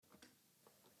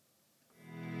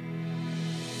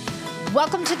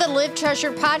Welcome to the Live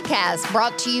Treasured podcast,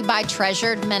 brought to you by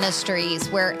Treasured Ministries,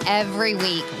 where every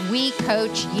week we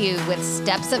coach you with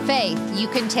steps of faith you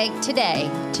can take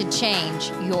today to change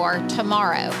your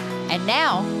tomorrow. And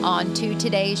now, on to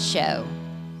today's show.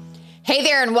 Hey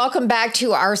there, and welcome back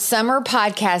to our summer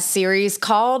podcast series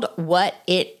called What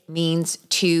It Means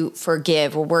to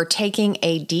Forgive, where we're taking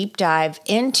a deep dive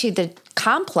into the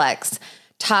complex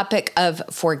topic of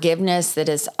forgiveness that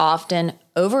is often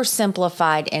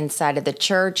oversimplified inside of the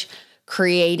church,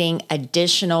 creating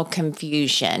additional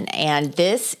confusion. And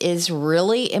this is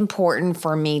really important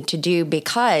for me to do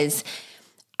because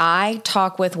I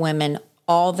talk with women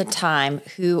all the time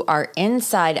who are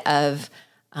inside of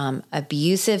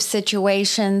abusive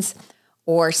situations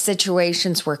or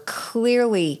situations where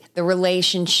clearly the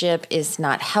relationship is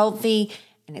not healthy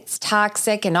and it's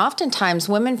toxic. And oftentimes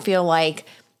women feel like,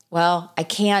 well, I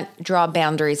can't draw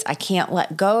boundaries. I can't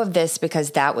let go of this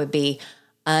because that would be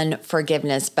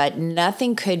unforgiveness. But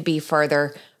nothing could be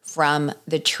further from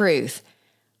the truth.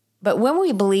 But when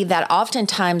we believe that,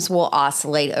 oftentimes we'll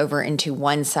oscillate over into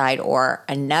one side or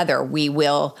another. We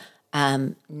will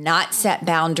not set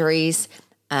boundaries,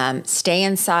 stay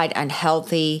inside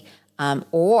unhealthy,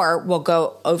 or we'll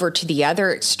go over to the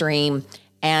other extreme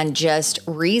and just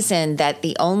reason that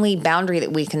the only boundary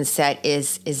that we can set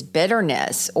is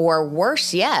bitterness, or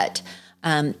worse yet,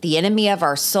 the enemy of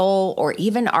our soul or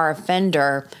even our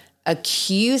offender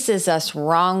accuses us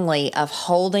wrongly of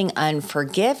holding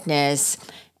unforgiveness,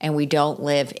 and we don't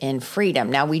live in freedom.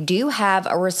 Now, we do have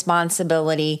a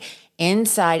responsibility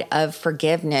inside of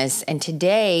forgiveness, and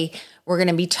today we're going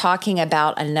to be talking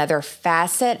about another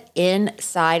facet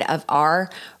inside of our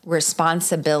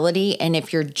responsibility. And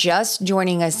if you're just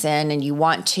joining us in and you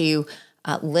want to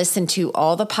listen to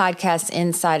all the podcasts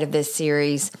inside of this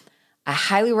series, I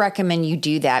highly recommend you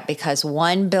do that because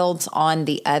one builds on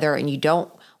the other and you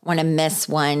don't want to miss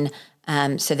one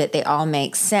so that they all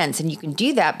make sense. And you can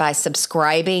do that by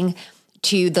subscribing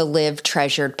to the Live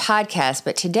Treasured podcast.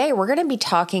 But today we're going to be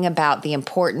talking about the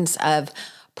importance of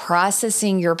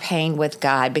processing your pain with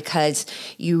God, because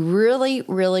you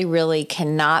really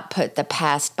cannot put the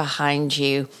past behind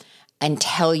you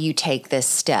until you take this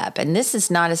step. And this is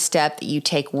not a step that you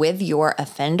take with your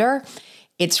offender.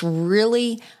 It's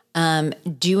really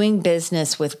doing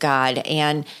business with God.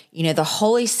 And, the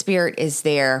Holy Spirit is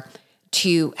there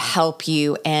to help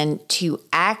you and to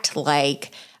act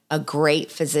like a great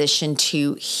physician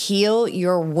to heal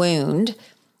your wound,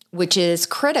 which is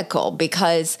critical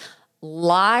because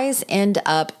lies end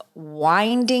up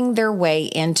winding their way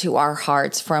into our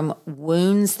hearts from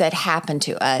wounds that happen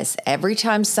to us. Every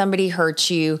time somebody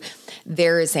hurts you,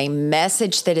 there is a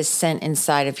message that is sent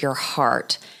inside of your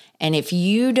heart. And if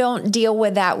you don't deal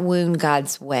with that wound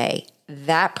God's way,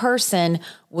 that person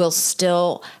will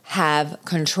still have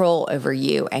control over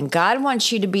you. And God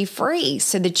wants you to be free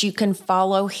so that you can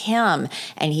follow Him.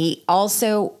 And He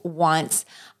also wants,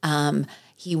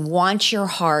 He wants your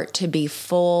heart to be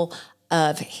full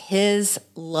of His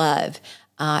love,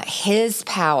 His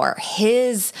power,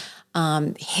 His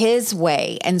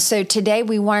way. And so today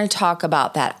we want to talk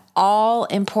about that all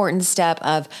important step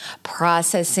of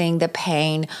processing the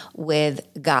pain with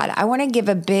God. I want to give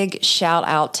a big shout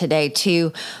out today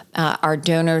to our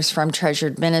donors from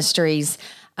Treasured Ministries.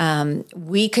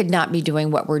 We could not be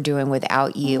doing what we're doing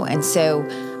without you. And so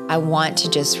I want to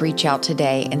just reach out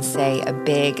today and say a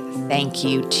big thank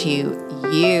you to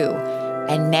you.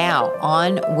 And now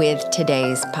on with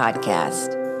today's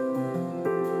podcast.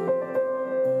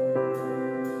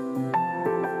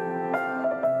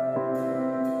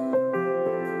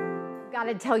 Got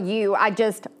to tell you, I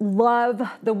just love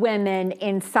the women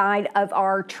inside of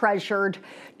our treasured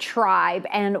tribe.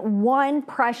 And one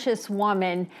precious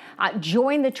woman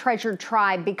joined the treasured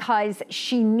tribe because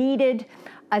she needed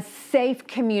a safe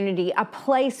community, a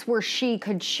place where she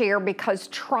could share because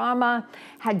trauma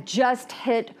had just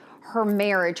hit her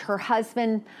marriage. Her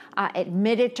husband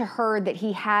admitted to her that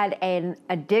he had an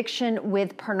addiction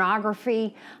with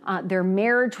pornography. Their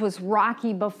marriage was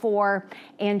rocky before,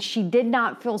 and she did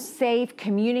not feel safe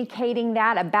communicating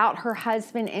that about her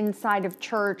husband inside of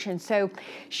church. And so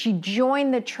she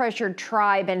joined the Treasured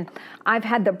Tribe, and I've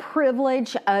had the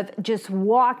privilege of just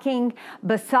walking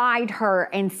beside her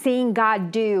and seeing God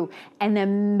do an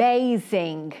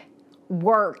amazing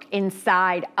work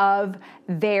inside of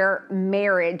their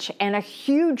marriage. And a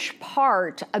huge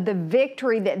part of the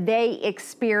victory that they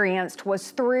experienced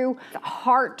was through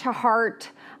heart-to-heart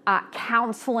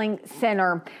Counseling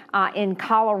Center in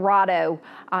Colorado.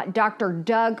 Dr.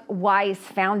 Doug Weiss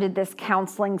founded this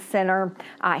counseling center.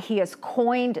 He has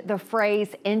coined the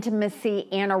phrase intimacy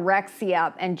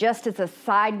anorexia. And just as a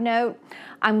side note,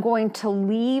 I'm going to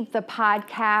leave the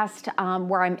podcast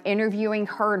where I'm interviewing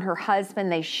her and her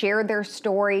husband. They share their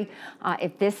story.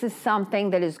 If this is something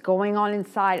that is going on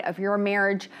inside of your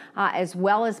marriage, as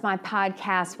well as my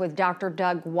podcast with Dr.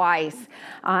 Doug Weiss.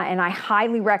 And I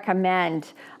highly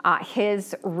recommend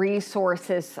his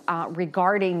resources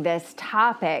regarding this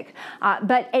topic.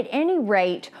 But at any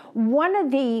rate, one of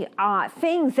the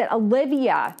things that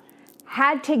Olivia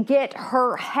had to get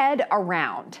her head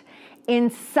around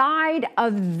inside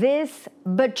of this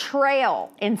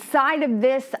betrayal, inside of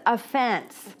this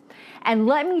offense. And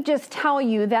let me just tell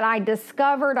you that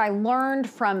I learned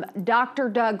from Dr.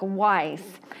 Doug Weiss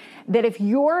that if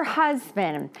your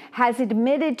husband has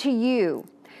admitted to you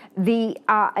the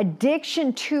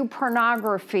addiction to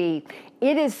pornography,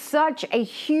 it is such a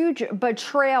huge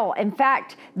betrayal. In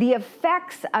fact, the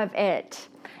effects of it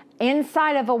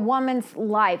inside of a woman's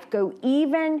life go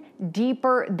even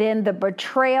deeper than the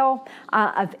betrayal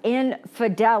of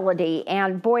infidelity.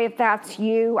 And boy, if that's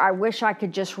you, I wish I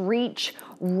could just reach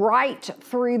right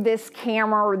through this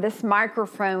camera or this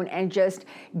microphone and just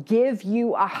give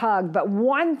you a hug. But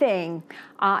one thing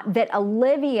that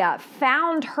Olivia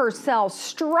found herself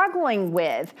struggling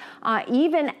with,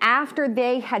 even after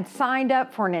they had signed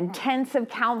up for an intensive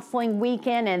counseling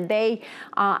weekend and they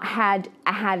had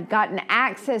gotten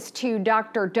access to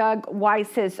Dr. Doug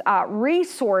Weiss's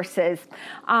resources,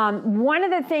 one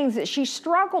of the things that she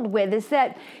struggled with is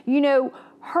that,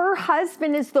 her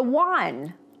husband is the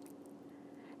one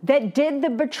that did the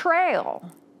betrayal.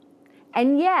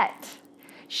 And yet,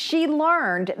 she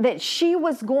learned that she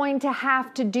was going to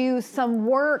have to do some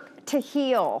work to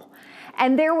heal.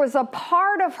 And there was a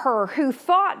part of her who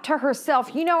thought to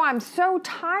herself, I'm so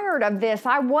tired of this.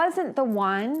 I wasn't the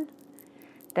one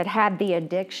that had the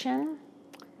addiction,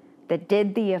 that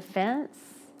did the offense.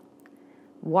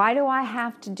 Why do I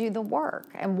have to do the work?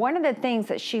 And one of the things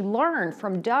that she learned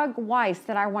from Doug Weiss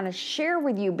that I want to share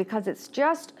with you because it's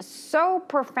just so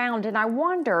profound, and I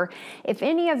wonder if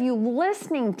any of you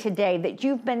listening today that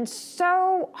you've been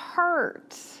so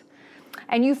hurt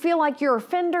and you feel like your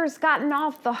offender's gotten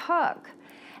off the hook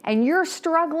and you're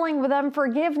struggling with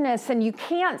unforgiveness and you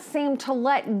can't seem to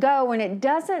let go, and it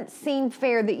doesn't seem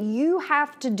fair that you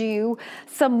have to do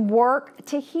some work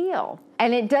to heal.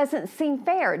 And it doesn't seem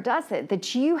fair, does it,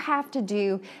 that you have to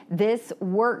do this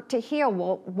work to heal?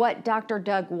 Well, what Dr.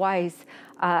 Doug Weiss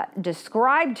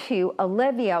described to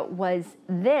Olivia was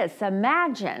this.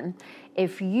 Imagine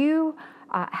if you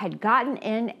had gotten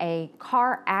in a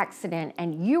car accident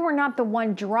and you were not the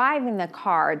one driving the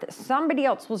car, that somebody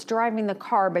else was driving the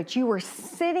car, but you were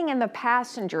sitting in the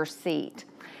passenger seat.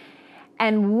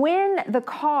 And when the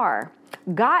car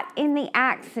got in the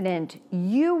accident,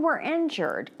 you were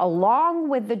injured along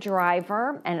with the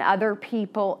driver and other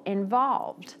people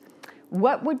involved.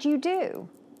 What would you do?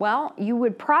 Well, you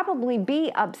would probably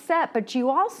be upset, but you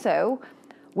also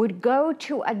would go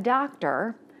to a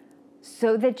doctor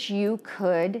so that you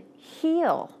could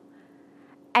heal.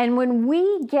 And when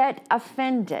we get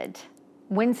offended,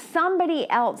 when somebody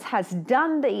else has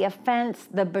done the offense,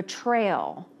 the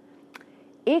betrayal,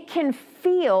 it can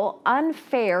feel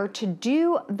unfair to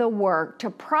do the work, to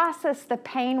process the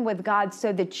pain with God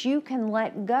so that you can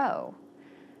let go.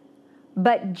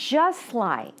 But just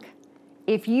like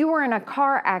if you were in a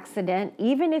car accident,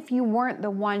 even if you weren't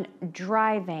the one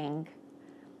driving,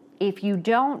 if you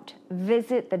don't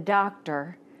visit the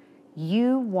doctor,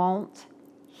 you won't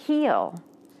heal.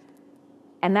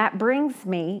 And that brings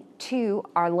me to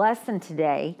our lesson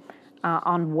today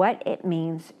on what it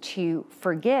means to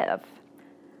forgive.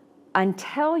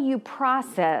 Until you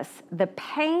process the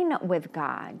pain with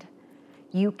God,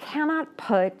 you cannot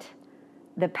put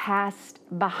the past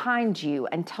behind you.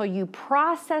 Until you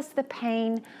process the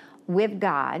pain with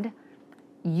God,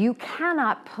 you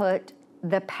cannot put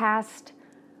the past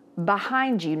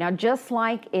behind you. Now, just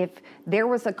like if there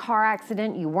was a car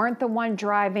accident, you weren't the one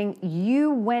driving,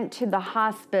 you went to the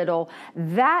hospital,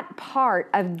 that part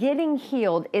of getting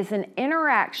healed is an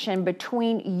interaction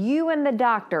between you and the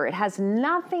doctor. It has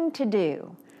nothing to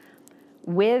do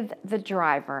with the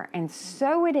driver. And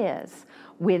so it is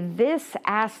with this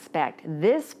aspect,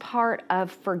 this part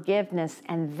of forgiveness,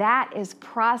 and that is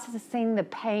processing the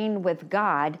pain with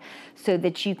God so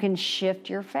that you can shift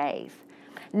your faith.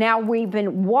 Now, we've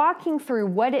been walking through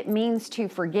what it means to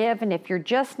forgive, and if you're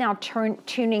just now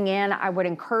tuning in, I would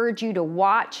encourage you to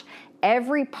watch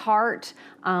every part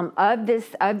of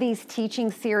these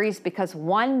teaching series, because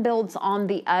one builds on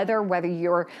the other, whether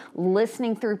you're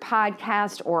listening through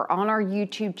podcast or on our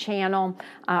YouTube channel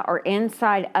or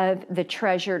inside of the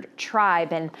Treasured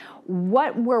Tribe. And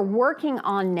what we're working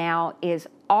on now is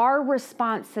our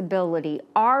responsibility,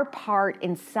 our part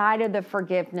inside of the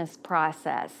forgiveness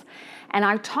process. And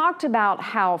I talked about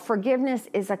how forgiveness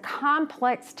is a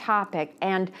complex topic,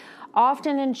 and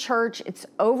often in church it's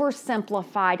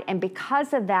oversimplified, and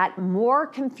because of that, more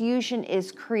confusion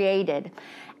is created.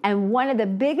 And one of the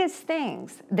biggest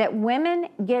things that women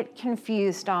get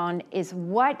confused on is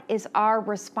what is our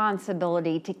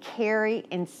responsibility to carry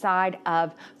inside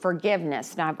of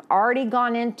forgiveness. Now, I've already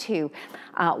gone into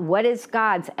what is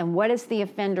God's and what is the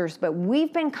offender's, but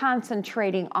we've been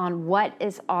concentrating on what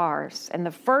is ours. And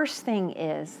the first thing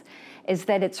is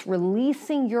that it's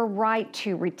releasing your right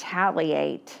to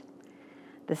retaliate.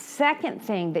 The second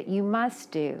thing that you must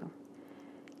do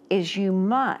is you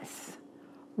must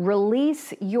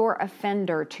release your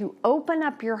offender to open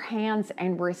up your hands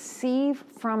and receive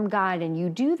from God. And you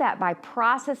do that by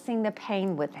processing the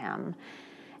pain with Him.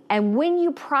 And when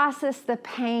you process the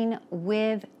pain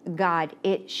with God,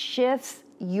 it shifts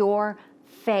your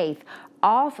faith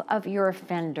off of your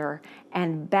offender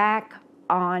and back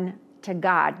on to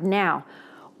God. Now,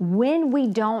 when we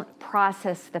don't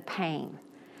process the pain,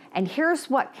 and here's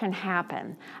what can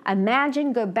happen.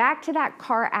 Imagine, go back to that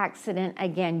car accident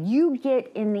again. You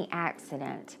get in the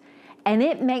accident and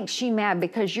it makes you mad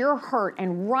because you're hurt,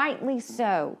 and rightly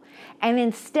so. And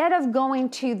instead of going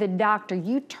to the doctor,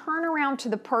 you turn around to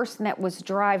the person that was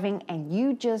driving and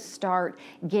you just start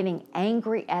getting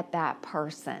angry at that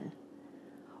person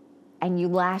and you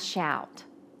lash out.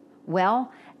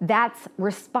 Well, that's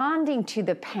responding to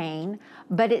the pain,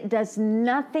 but it does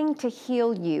nothing to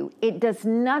heal you. It does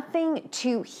nothing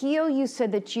to heal you so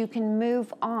that you can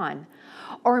move on.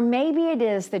 Or maybe it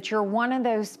is that you're one of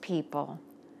those people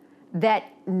that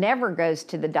never goes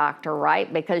to the doctor,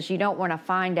 right? Because you don't want to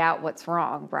find out what's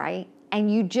wrong, right?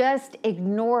 And you just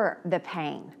ignore the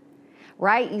pain,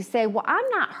 right? You say, well, I'm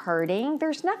not hurting.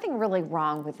 There's nothing really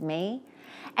wrong with me.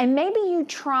 And maybe you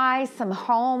try some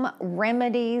home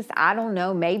remedies. I don't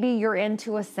know, maybe you're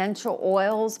into essential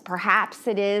oils. Perhaps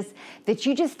it is that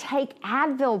you just take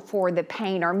Advil for the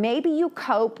pain, or maybe you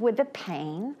cope with the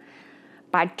pain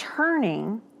by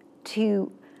turning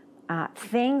to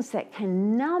things that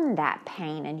can numb that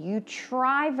pain, and you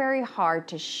try very hard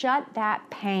to shut that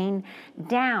pain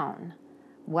down.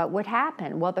 What would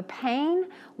happen? Well, the pain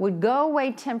would go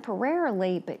away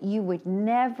temporarily, but you would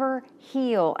never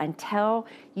heal until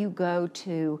you go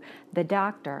to the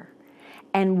doctor.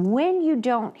 And when you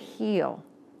don't heal,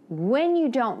 when you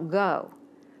don't go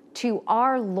to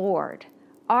our Lord,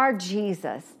 our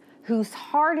Jesus, whose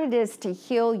heart it is to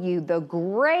heal you, the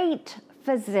great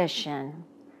physician,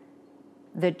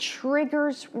 the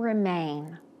triggers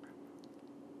remain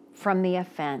from the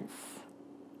offense.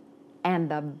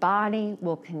 And the body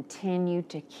will continue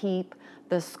to keep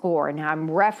the score. Now, I'm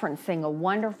referencing a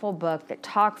wonderful book that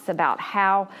talks about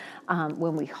how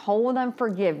when we hold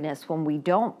unforgiveness, when we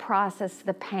don't process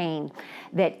the pain,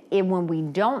 when we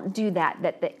don't do that,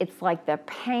 it's like the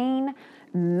pain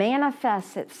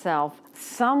manifests itself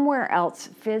somewhere else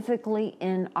physically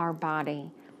in our body.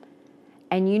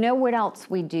 And you know what else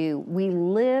we do? We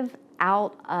live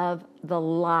out of the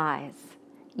lies.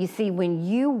 You see, when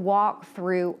you walk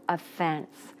through offense,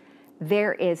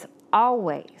 there is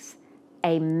always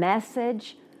a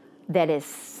message that is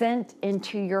sent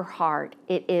into your heart.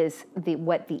 It is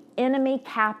what the enemy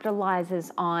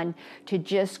capitalizes on to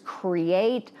just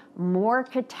create more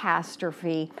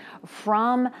catastrophe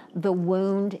from the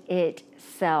wound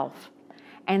itself.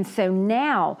 And so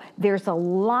now there's a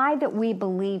lie that we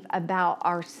believe about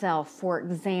ourselves. For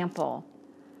example,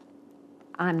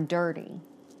 I'm dirty.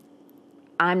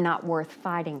 I'm not worth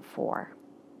fighting for.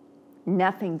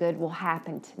 Nothing good will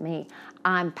happen to me.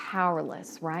 I'm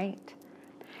powerless, right?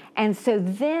 And so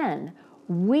then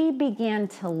we begin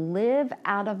to live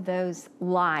out of those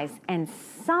lies. And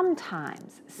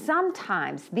sometimes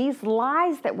these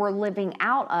lies that we're living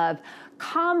out of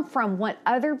come from what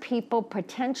other people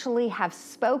potentially have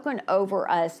spoken over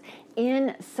us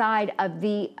inside of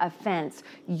the offense.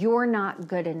 You're not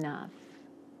good enough.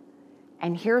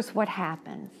 And here's what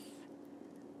happens.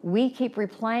 We keep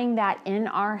replaying that in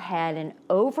our head, and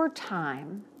over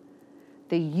time,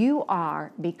 the you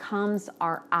are becomes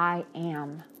our I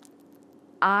am.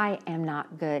 I am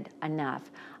not good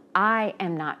enough. I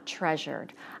am not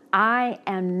treasured. I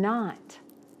am not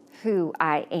who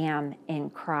I am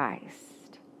in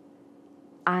Christ.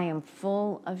 I am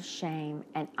full of shame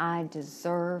and I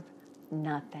deserve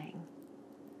nothing.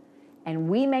 And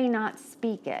we may not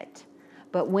speak it,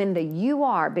 but when the you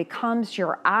are becomes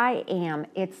your I am,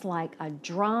 it's like a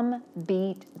drum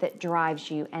beat that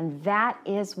drives you. And that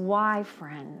is why,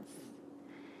 friends,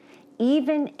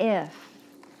 even if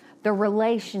the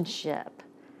relationship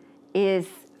is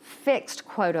fixed,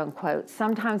 quote unquote,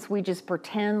 sometimes we just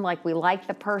pretend like we like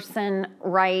the person,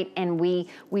 right? And we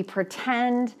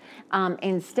pretend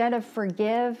instead of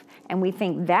forgive, and we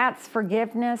think that's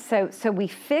forgiveness. So we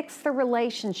fix the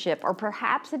relationship, or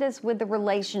perhaps it is with the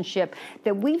relationship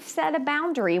that we've set a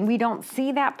boundary and we don't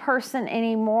see that person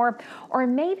anymore, or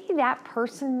maybe that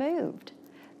person moved.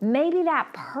 Maybe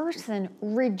that person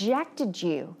rejected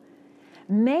you.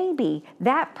 Maybe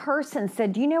that person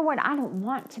said, you know what, I don't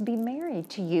want to be married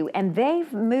to you, and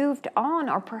they've moved on.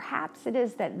 Or perhaps it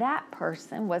is that that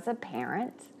person was a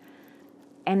parent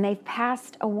and they've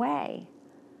passed away.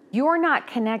 You're not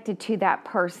connected to that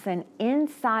person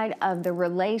inside of the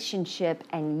relationship,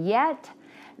 and yet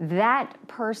that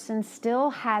person still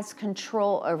has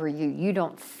control over you. You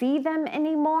don't see them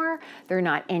anymore. They're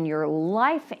not in your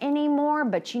life anymore,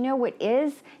 but you know what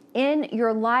is in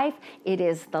your life? It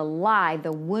is the lie,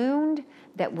 the wound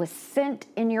that was sent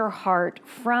in your heart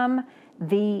from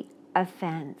the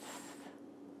offense.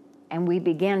 And we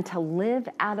begin to live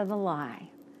out of the lie,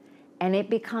 and it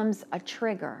becomes a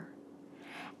trigger.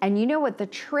 And you know what the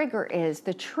trigger is?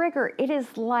 The trigger, it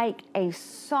is like a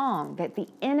song that the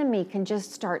enemy can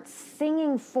just start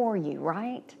singing for you,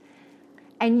 right?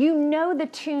 And you know the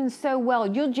tune so well,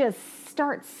 you'll just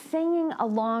start singing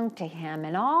along to him.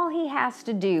 And all he has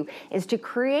to do is to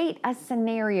create a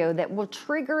scenario that will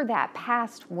trigger that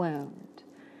past wound.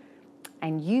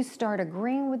 And you start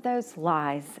agreeing with those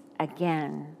lies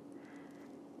again.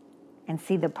 And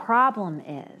see, the problem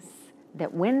is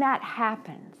that when that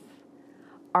happens,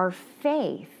 our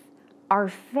faith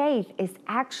is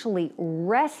actually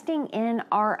resting in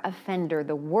our offender,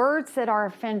 the words that our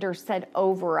offender said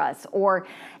over us,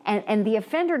 and the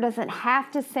offender doesn't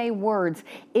have to say words.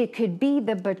 It could be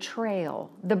the betrayal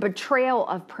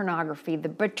of pornography, the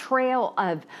betrayal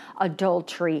of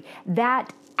adultery.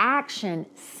 That action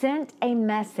sent a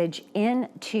message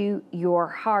into your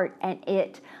heart, and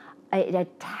it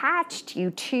attached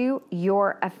you to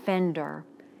your offender,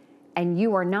 and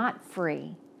you are not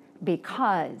free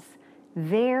because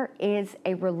there is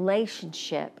a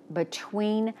relationship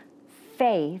between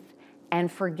faith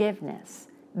and forgiveness.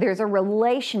 There's a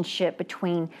relationship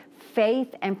between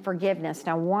faith and forgiveness.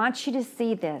 Now, I want you to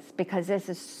see this because this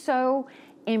is so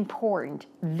important.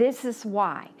 This is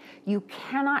why you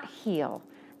cannot heal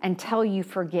until you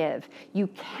forgive. You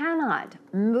cannot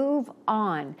move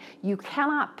on. You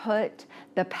cannot put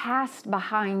the past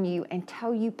behind you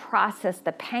until you process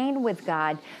the pain with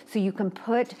God so you can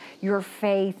put your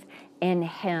faith in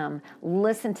him.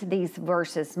 Listen to these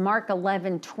verses. Mark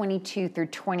 11:22 through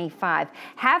 25.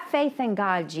 Have faith in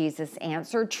God, Jesus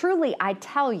answered. Truly, I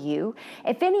tell you,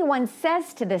 if anyone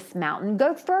says to this mountain,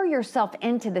 go throw yourself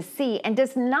into the sea, and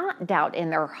does not doubt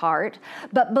in their heart,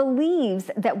 but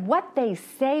believes that what they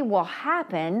say will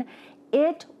happen,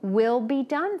 it will be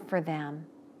done for them.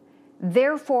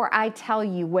 Therefore, I tell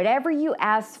you, whatever you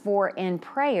ask for in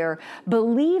prayer,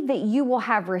 believe that you will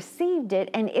have received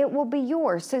it and it will be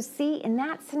yours. So see, in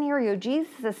that scenario,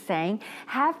 Jesus is saying,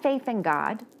 have faith in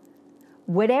God.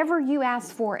 Whatever you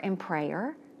ask for in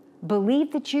prayer,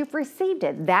 believe that you've received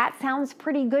it. That sounds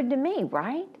pretty good to me,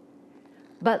 right?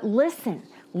 But listen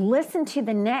to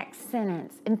the next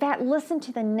sentence. In fact, listen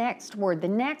to the next word. The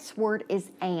next word is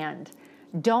and.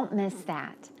 Don't miss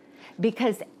that.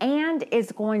 Because and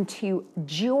is going to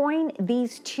join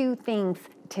these two things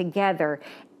together.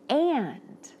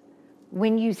 And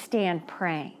when you stand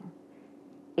praying,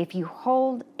 if you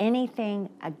hold anything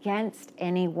against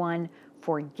anyone,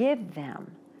 forgive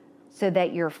them, so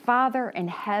that your Father in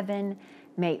heaven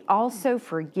may also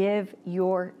forgive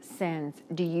your sins.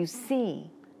 Do you see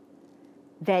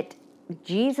that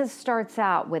Jesus starts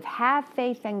out with have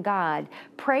faith in God,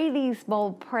 pray these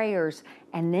bold prayers,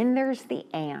 and then there's the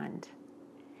and.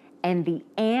 And the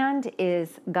and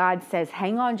is God says,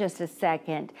 hang on just a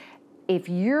second. If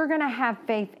you're going to have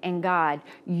faith in God,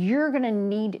 you're going to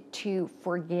need to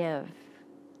forgive.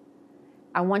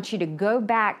 I want you to go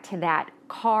back to that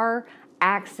car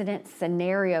accident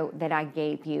scenario that I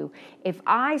gave you. If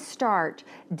I start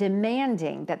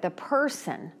demanding that the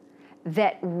person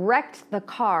that wrecked the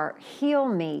car heal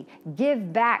me,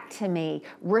 give back to me,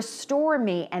 restore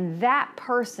me, and that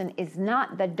person is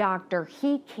not the doctor,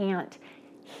 he can't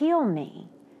heal me.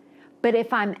 But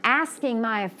if I'm asking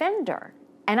my offender,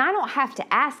 and I don't have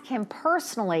to ask him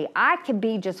personally, I could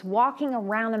be just walking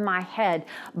around in my head,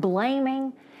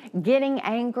 blaming, getting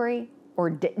angry, or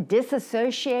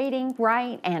disassociating,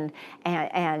 right? And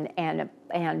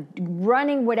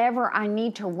running whatever I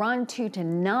need to run to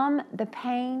numb the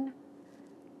pain,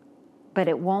 but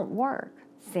it won't work,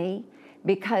 see?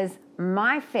 Because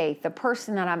my faith, the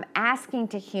person that I'm asking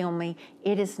to heal me,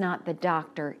 it is not the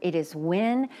doctor. It is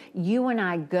when you and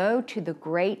I go to the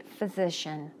great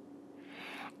physician.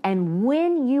 And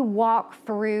when you walk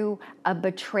through a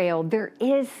betrayal, there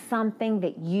is something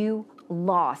that you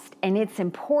lost. And it's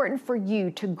important for you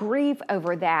to grieve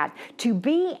over that, to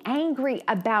be angry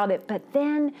about it, but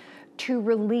then to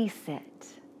release it.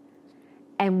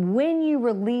 And when you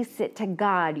release it to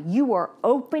God, you are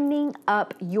opening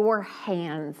up your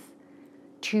hands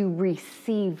to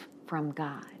receive from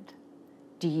God.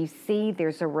 Do you see?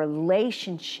 There's a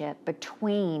relationship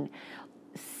between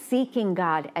seeking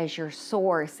God as your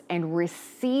source and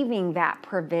receiving that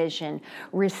provision,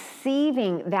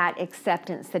 receiving that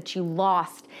acceptance that you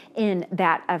lost in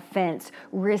that offense,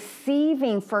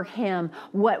 receiving for Him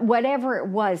whatever it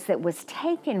was that was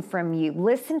taken from you.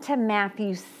 Listen to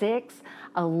Matthew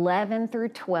 6:11 through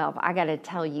 12. I got to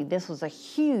tell you, this was a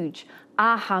huge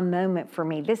aha moment for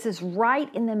me. This is right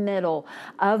in the middle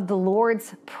of the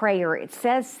Lord's Prayer. It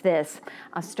says this,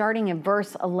 starting in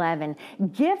verse 11,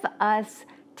 "Give us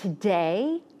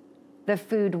today the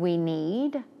food we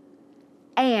need,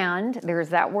 and," there's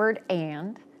that word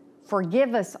 "and,"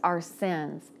 "forgive us our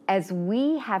sins as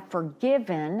we have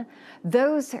forgiven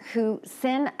those who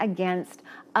sin against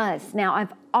us." Now,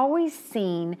 I've always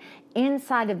seen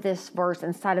inside of this verse,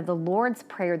 inside of the Lord's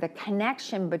Prayer, the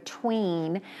connection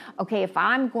between, okay, if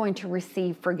I'm going to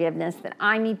receive forgiveness, then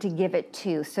I need to give it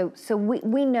too. So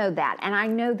we know that, and I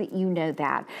know that you know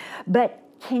that. But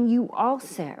can you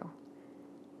also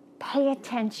pay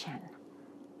attention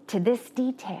to this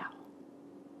detail?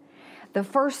 The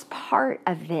first part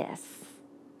of this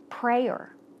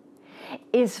prayer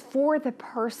is for the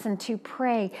person to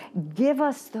pray, "Give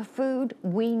us the food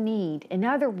we need." In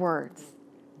other words,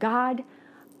 God,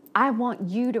 I want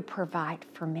you to provide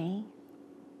for me.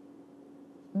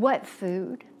 What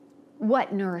food,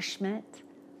 what nourishment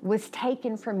was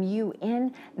taken from you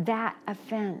in that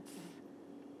offense?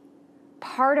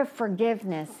 Part of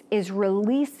forgiveness is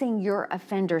releasing your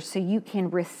offender so you can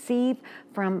receive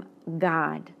from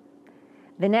God.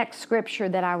 The next scripture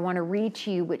that I want to read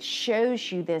to you, which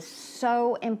shows you this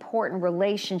so important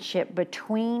relationship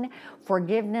between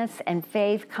forgiveness and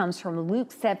faith, comes from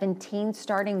Luke 17,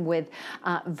 starting with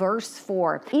verse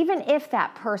 4. "Even if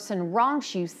that person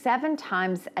wrongs you 7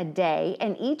 times a day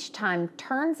and each time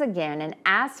turns again and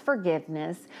asks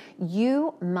forgiveness,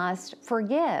 you must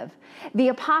forgive." The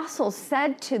apostles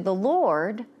said to the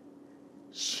Lord,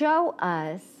 "Show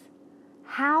us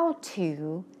how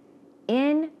to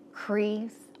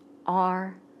increase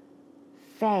our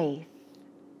faith."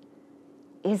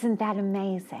 Isn't that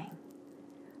amazing?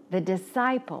 The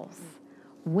disciples,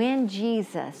 when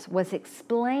Jesus was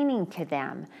explaining to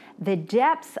them the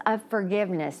depths of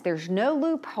forgiveness, there's no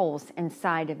loopholes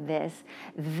inside of this,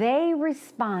 they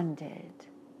responded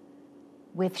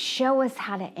with, "Show us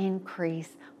how to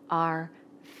increase our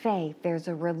faith." There's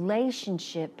a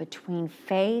relationship between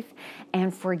faith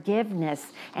and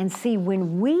forgiveness. And see,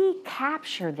 when we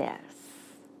capture this,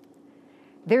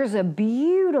 there's a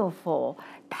beautiful,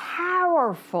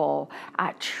 powerful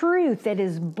truth that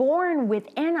is born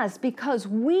within us because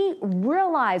we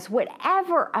realize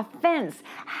whatever offense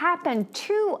happened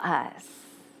to us,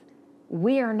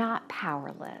 we are not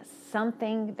powerless.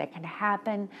 Something that can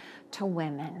happen to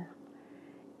women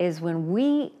is when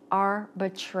we are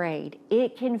betrayed,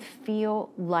 it can feel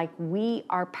like we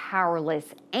are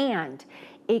powerless, and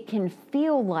it can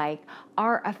feel like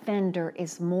our offender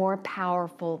is more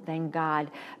powerful than God,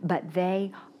 but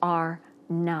they are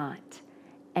not.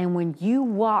 And when you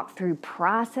walk through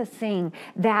processing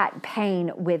that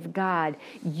pain with God,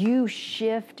 you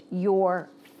shift your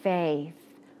faith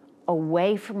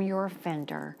away from your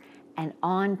offender and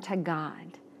onto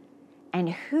God. And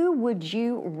who would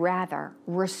you rather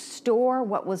restore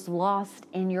what was lost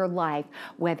in your life,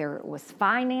 whether it was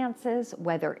finances,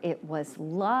 whether it was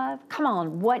love? Come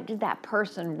on, what did that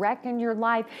person wreck in your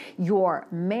life? Your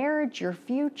marriage, your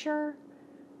future?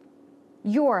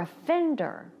 Your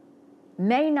offender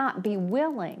may not be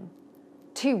willing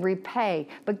to repay,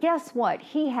 but guess what?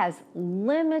 He has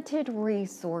limited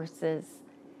resources.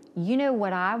 You know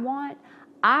what I want?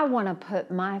 I want to put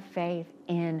my faith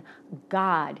in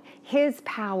God. His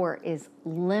power is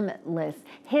limitless.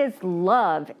 His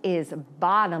love is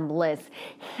bottomless.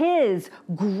 His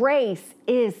grace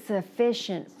is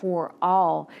sufficient for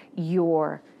all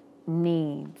your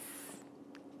needs.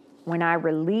 When I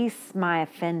release my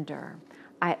offender,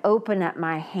 I open up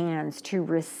my hands to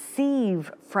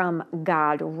receive from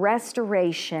God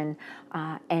restoration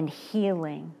and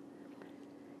healing.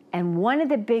 And one of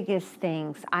the biggest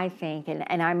things I think,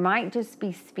 and I might just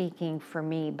be speaking for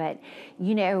me, but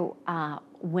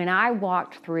when I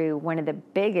walked through one of the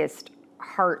biggest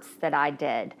hurts that I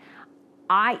did,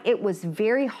 it was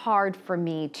very hard for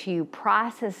me to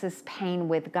process this pain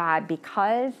with God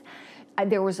because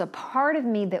there was a part of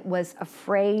me that was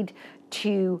afraid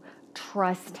to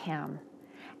trust Him.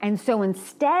 And so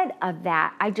instead of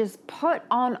that, I just put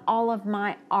on all of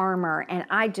my armor and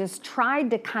I just tried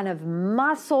to kind of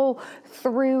muscle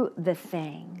through the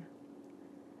thing.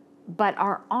 But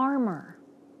our armor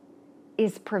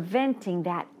is preventing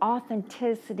that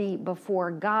authenticity before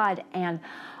God and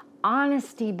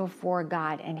honesty before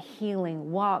God and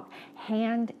healing walk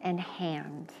hand in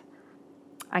hand.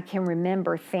 I can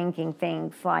remember thinking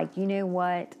things like, you know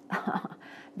what?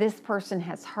 This person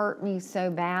has hurt me so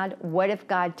bad. What if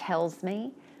God tells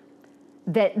me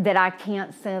that I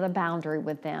can't set a boundary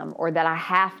with them or that I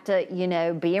have to,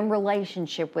 be in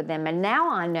relationship with them? And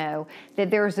now I know that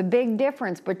there's a big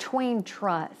difference between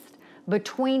trust,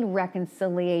 between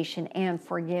reconciliation and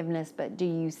forgiveness. But do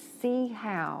you see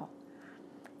how,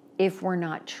 if we're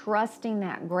not trusting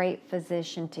that great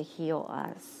physician to heal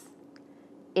us,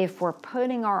 if we're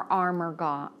putting our armor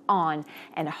on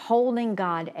and holding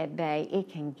God at bay, it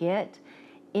can get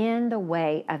in the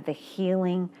way of the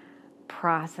healing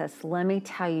process. Let me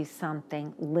tell you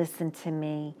something. Listen to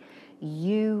me.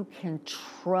 You can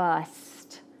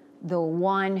trust the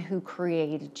one who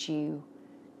created you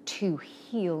to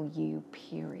heal you,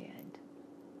 period.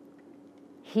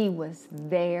 He was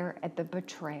there at the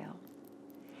betrayal.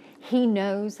 He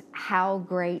knows how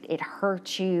great it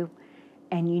hurt you.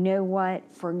 And you know what?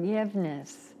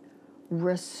 Forgiveness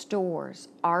restores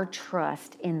our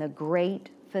trust in the great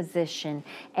physician.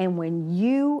 And when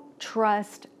you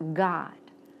trust God,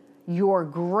 your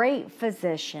great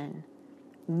physician,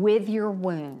 with your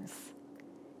wounds,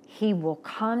 He will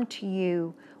come to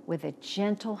you with a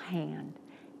gentle hand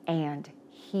and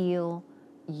heal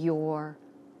your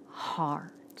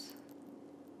heart.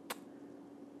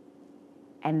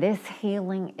 And this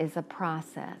healing is a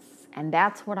process. And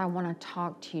that's what I want to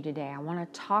talk to you today. I want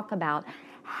to talk about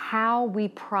how we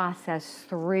process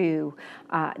through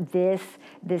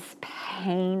this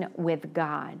pain with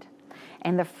God.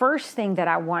 And the first thing that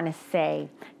I want to say,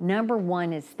 number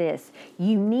one, is this.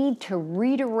 You need to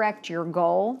redirect your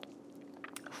goal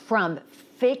from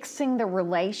fixing the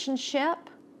relationship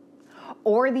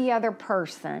or the other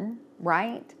person,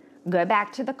 right? Go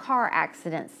back to the car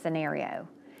accident scenario.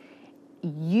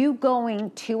 You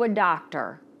going to a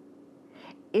doctor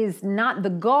is not, the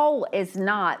goal is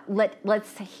not,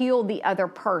 let's heal the other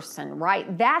person,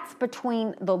 right? That's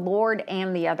between the Lord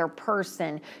and the other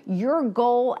person. Your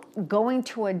goal going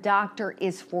to a doctor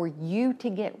is for you to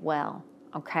get well,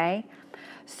 okay?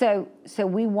 So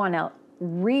we want to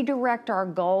redirect our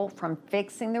goal from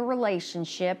fixing the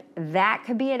relationship. That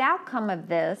could be an outcome of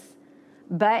this,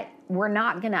 but we're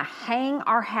not going to hang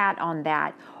our hat on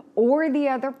that or the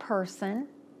other person.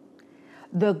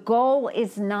 The goal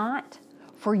is not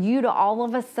for you to all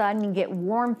of a sudden get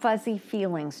warm, fuzzy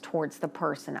feelings towards the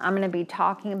person. I'm going to be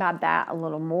talking about that a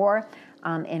little more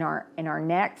in our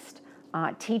next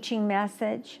teaching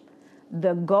message.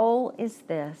 The goal is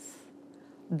this.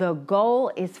 The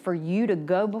goal is for you to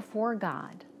go before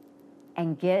God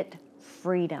and get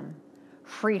freedom.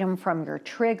 Freedom from your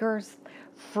triggers.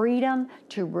 Freedom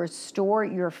to restore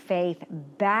your faith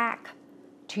back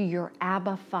to your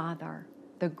Abba Father,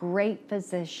 the great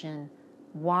physician.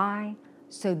 Why?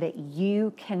 So that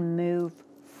you can move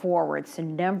forward. So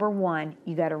number one,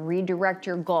 you got to redirect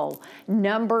your goal.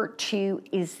 Number two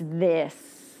is this.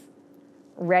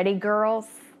 Ready, girls?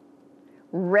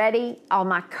 Ready? All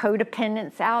my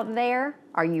codependents out there,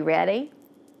 are you ready?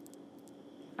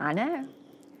 I know.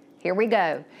 Here we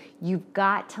go. You've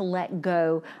got to let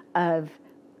go of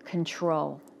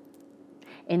control.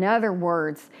 In other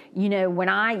words, when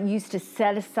I used to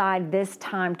set aside this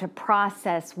time to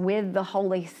process with the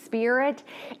Holy Spirit,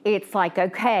 it's like,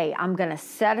 okay, I'm going to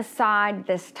set aside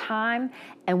this time.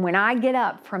 And when I get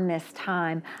up from this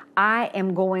time, I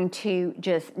am going to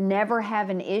just never have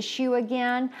an issue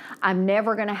again. I'm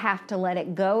never going to have to let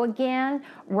it go again,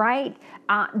 right?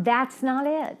 That's not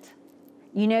it.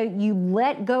 You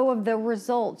let go of the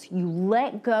results. You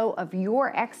let go of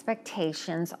your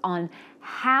expectations on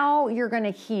how you're going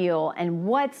to heal and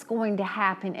what's going to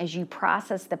happen as you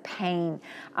process the pain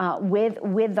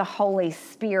with the Holy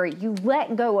Spirit. You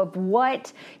let go of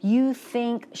what you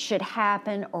think should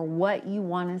happen or what you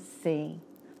want to see.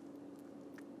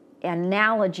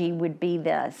 analogy would be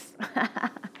this.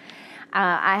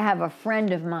 I have a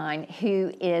friend of mine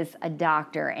who is a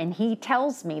doctor, and he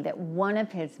tells me that one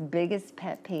of his biggest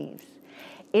pet peeves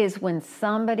is when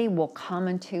somebody will come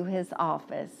into his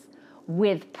office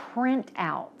with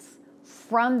printouts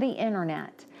from the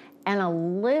internet and a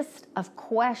list of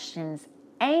questions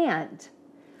and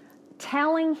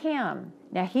telling him,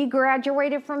 now he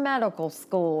graduated from medical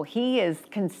school, he is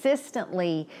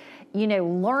consistently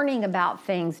learning about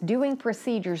things, doing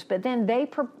procedures, but then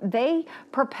they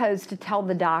propose to tell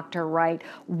the doctor, right,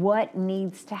 what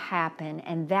needs to happen.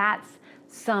 And that's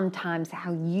sometimes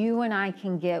how you and I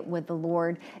can get with the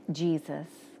Lord Jesus,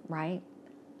 right?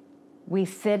 We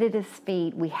sit at his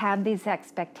feet, we have these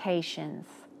expectations,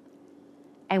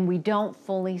 and we don't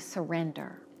fully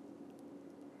surrender.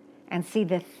 And see,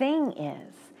 the thing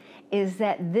is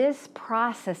that this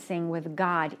processing with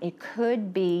God, it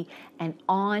could be an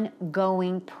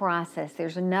ongoing process.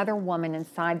 There's another woman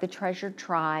inside the Treasured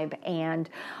Tribe, and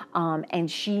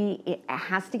she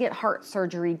has to get heart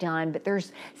surgery done, but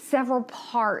there's several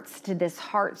parts to this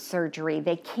heart surgery.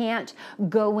 They can't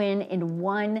go in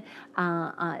one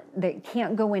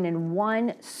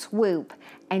swoop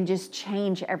and just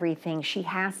change everything. She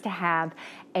has to have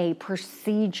a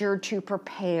procedure to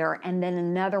prepare, and then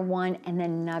another one, and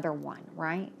then another one,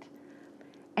 right?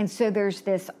 And so there's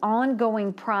this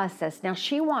ongoing process. Now,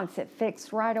 she wants it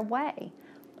fixed right away.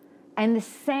 And the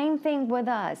same thing with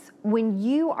us. When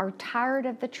you are tired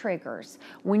of the triggers,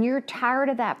 when you're tired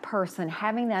of that person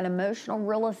having that emotional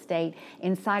real estate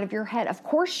inside of your head, of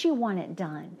course you want it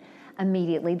done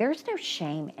immediately. There's no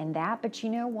shame in that, but you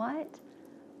know what?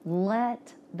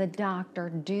 Let the doctor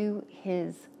do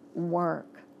his work.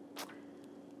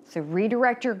 So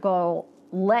redirect your goal,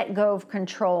 let go of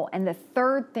control. And the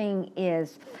third thing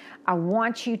is, I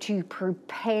want you to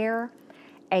prepare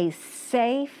a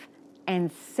safe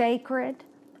and sacred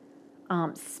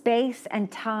space and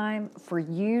time for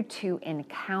you to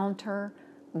encounter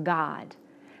God.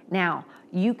 Now,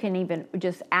 you can even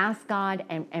just ask God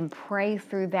and pray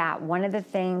through that. One of the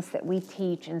things that we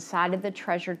teach inside of the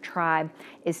Treasured Tribe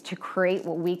is to create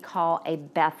what we call a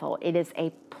Bethel. It is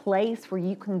a place where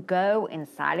you can go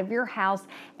inside of your house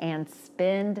and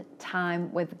spend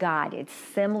time with God. It's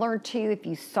similar to, if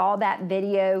you saw that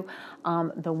video,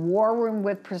 the War Room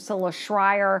with Priscilla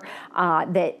Schreier,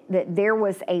 that there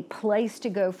was a place to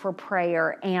go for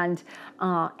prayer. And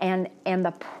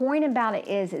the point about it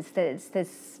is that it's this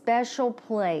special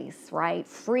place, right,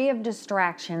 free of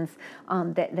distractions,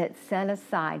 that's set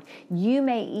aside. You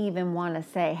may even want to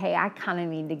say, hey, I kind of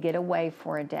need to get away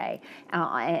for a day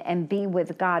and be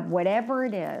with God, whatever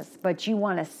it is, but you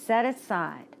want to set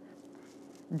aside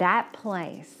that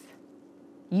place.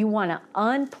 You want to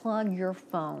unplug your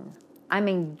phone. I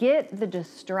mean, get the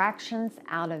distractions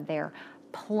out of there.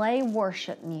 Play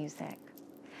worship music.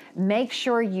 Make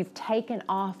sure you've taken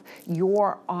off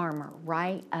your armor,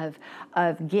 right,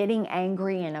 of getting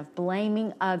angry and of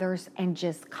blaming others, and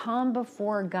just come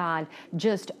before God,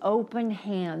 just open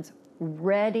hands,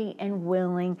 ready and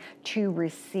willing to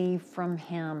receive from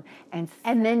Him. And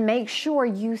then make sure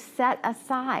you set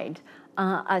aside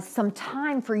some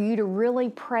time for you to really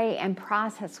pray and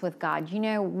process with God.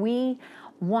 We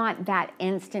want that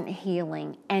instant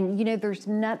healing, and there's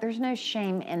no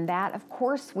shame in that. Of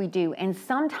course we do, and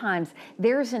sometimes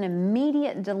there's an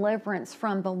immediate deliverance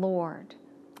from the Lord,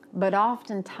 but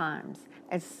oftentimes,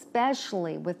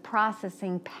 especially with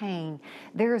processing pain,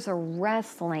 there's a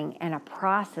wrestling and a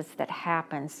process that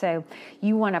happens. So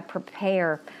you want to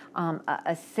prepare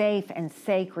a safe and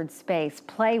sacred space.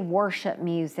 Play worship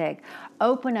music.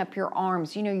 Open up your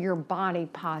arms, your body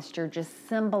posture, just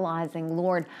symbolizing,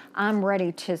 Lord, I'm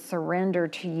ready to surrender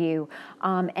to you.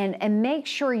 And make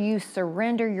sure you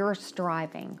surrender your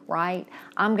striving, right?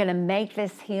 I'm going to make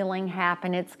this healing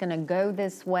happen. It's going to go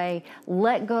this way.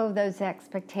 Let go of those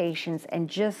expectations and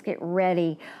just get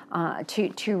ready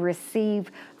to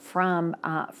receive from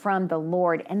the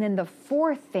Lord. And then the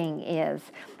fourth thing is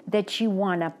that you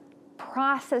want to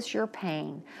process your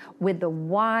pain with the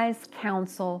wise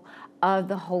counsel of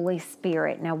the Holy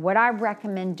Spirit. Now, what I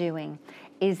recommend doing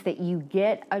is that you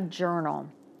get a journal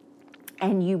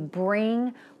and you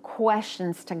bring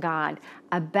questions to God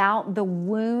about the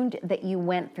wound that you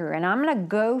went through. And I'm going to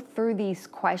go through these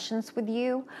questions with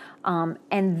you.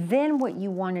 And then what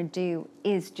you want to do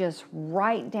is just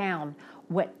write down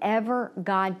whatever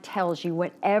God tells you,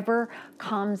 whatever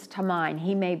comes to mind.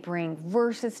 He may bring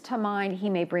verses to mind. He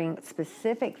may bring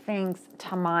specific things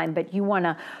to mind, but you want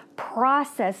to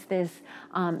process this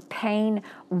pain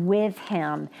with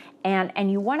Him.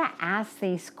 And you want to ask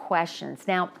these questions.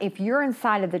 Now, if you're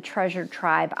inside of the Treasured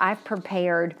Tribe, Tribe, I've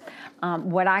prepared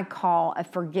what I call a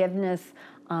forgiveness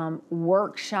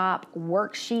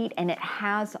worksheet, and it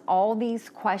has all these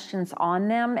questions on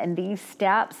them and these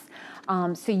steps.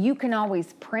 So you can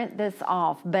always print this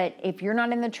off. But if you're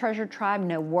not in the Treasure Tribe,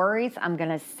 no worries. I'm going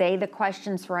to say the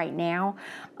questions right now,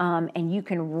 and you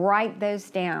can write those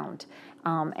down.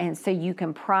 And so you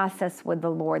can process with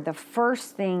the Lord. The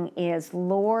first thing is,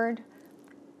 Lord,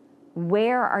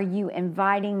 where are you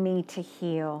inviting me to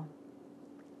heal?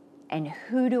 And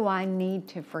who do I need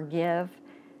to forgive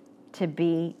to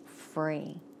be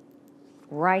free?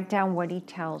 Write down what he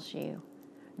tells you.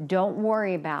 Don't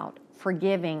worry about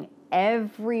forgiving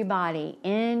everybody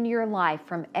in your life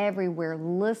from everywhere.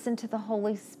 Listen to the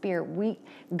Holy Spirit.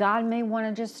 God may want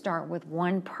to just start with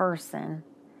one person,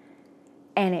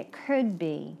 and it could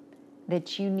be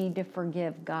that you need to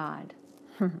forgive God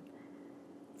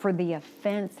for the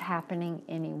offense happening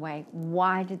anyway.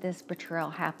 Why did this betrayal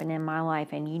happen in my life?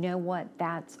 And you know what?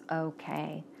 That's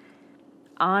okay.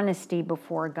 Honesty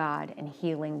before God and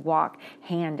healing walk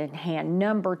hand in hand.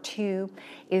 Number 2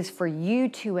 is for you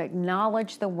to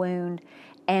acknowledge the wound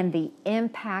and the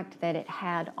impact that it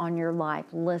had on your life.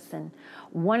 Listen,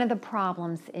 one of the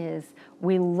problems is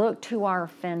we look to our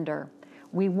offender.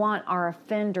 We want our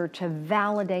offender to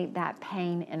validate that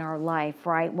pain in our life,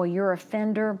 right? Well, your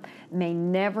offender may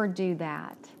never do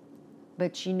that.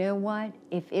 But you know what?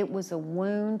 If it was a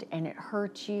wound and it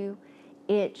hurt you,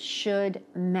 it should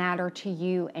matter to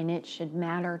you, and it should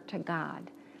matter to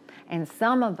God. And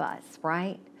some of us,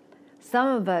 right? Some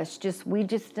of us we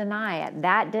just deny it.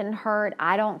 That didn't hurt.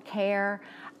 I don't care.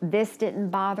 This didn't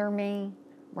bother me,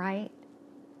 right?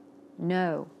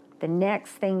 No. The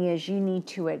next thing is you need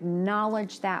to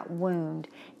acknowledge that wound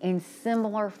in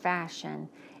similar fashion.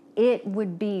 It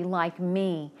would be like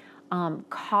me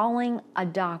calling a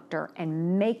doctor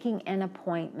and making an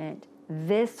appointment.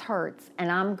 This hurts,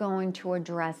 and I'm going to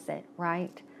address it,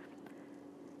 right?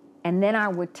 And then I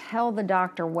would tell the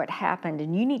doctor what happened,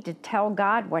 and you need to tell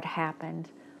God what happened.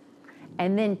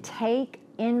 And then take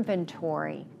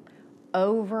inventory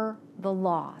over the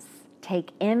loss.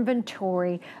 Take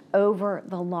inventory over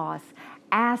the loss.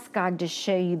 Ask God to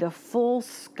show you the full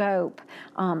scope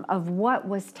of what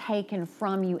was taken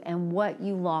from you and what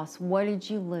you lost. What did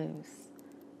you lose?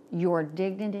 Your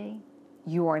dignity?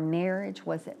 Your marriage?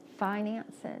 Was it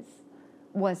finances?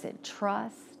 Was it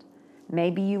trust?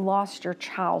 Maybe you lost your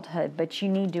childhood, but you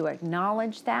need to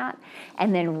acknowledge that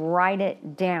and then write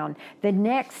it down. The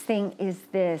next thing is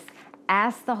this.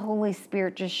 Ask the Holy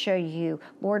Spirit to show you,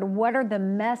 Lord, what are the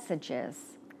messages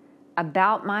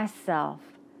about myself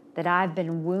that I've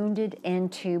been wounded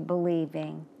into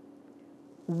believing?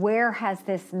 Where has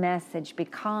this message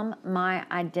become my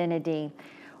identity?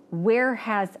 Where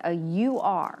has a you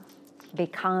are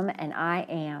become an I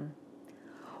am?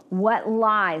 What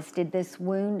lies did this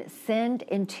wound send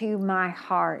into my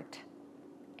heart?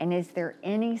 And is there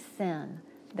any sin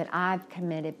that I've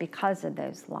committed because of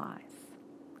those lies?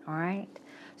 All right?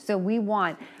 So we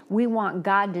want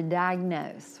God to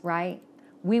diagnose, right?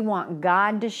 We want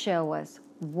God to show us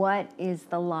what is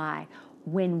the lie.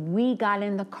 When we got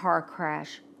in the car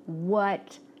crash,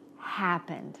 what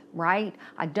happened, right?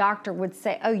 A doctor would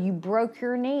say, "Oh, you broke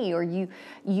your knee, or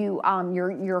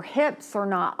your hips are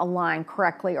not aligned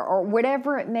correctly," or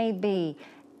whatever it may be.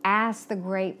 Ask the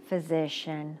great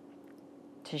physician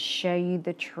to show you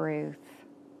the truth.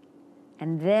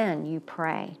 And then you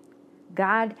pray,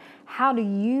 God, how do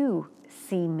you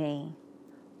see me?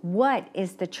 What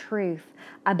is the truth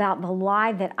about the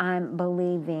lie that I'm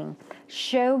believing?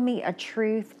 Show me a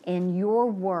truth in your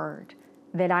word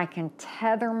that I can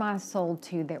tether my soul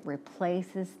to that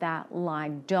replaces that lie.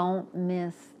 Don't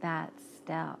miss that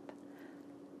step.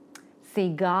 See,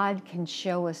 God can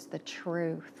show us the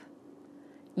truth.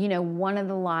 You know, one of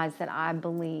the lies that I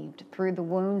believed through the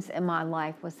wounds in my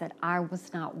life was that I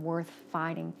was not worth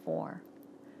fighting for.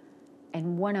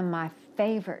 And one of my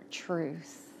favorite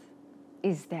truths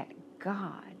is that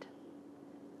God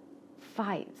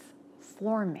fights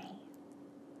for me,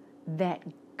 that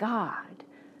God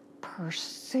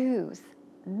pursues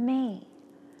me.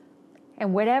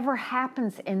 And whatever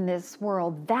happens in this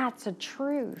world, that's a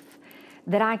truth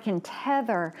that I can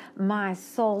tether my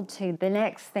soul to. The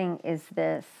next thing is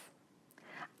this.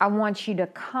 I want you to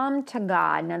come to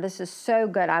God. Now, this is so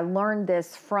good. I learned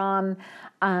this from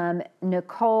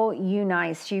Nicole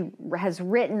Unice. She has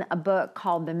written a book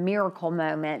called The Miracle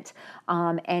Moment,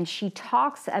 and she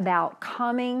talks about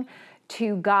coming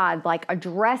to God, like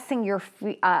addressing your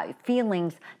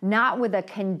feelings, not with a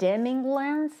condemning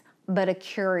lens, but a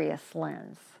curious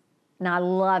lens. And I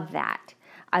love that.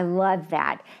 I love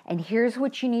that. And here's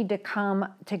what you need to come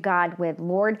to God with.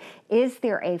 Lord, is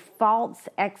there a false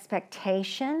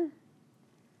expectation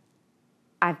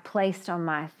I've placed on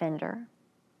my offender?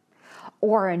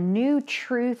 Or a new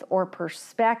truth or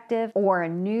perspective,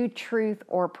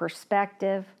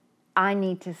 I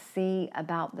need to see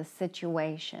about the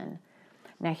situation.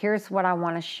 Now, here's what I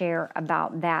want to share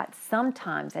about that.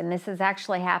 Sometimes, and this has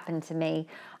actually happened to me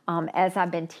as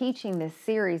I've been teaching this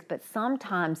series, but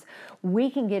sometimes we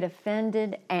can get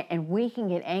offended and we can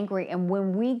get angry. And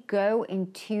when we go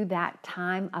into that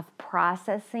time of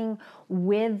processing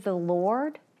with the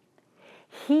Lord,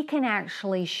 He can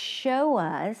actually show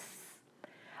us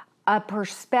a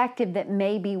perspective that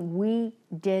maybe we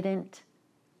didn't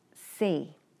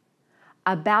see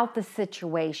about the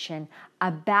situation,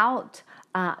 about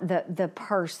the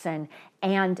person,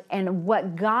 and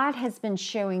what God has been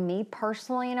showing me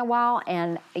personally in a while.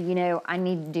 And I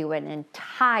need to do an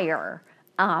entire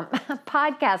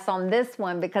podcast on this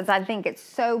one because I think it's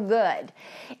so good.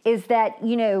 Is that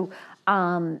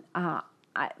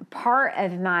part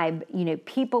of my,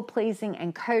 people pleasing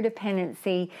and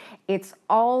codependency, it's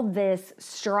all this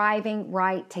striving,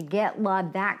 right, to get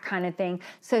love, that kind of thing.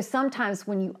 So sometimes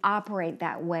when you operate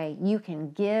that way, you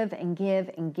can give and give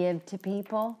and give to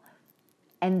people,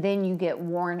 and then you get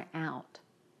worn out.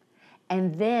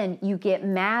 And then you get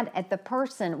mad at the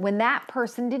person when that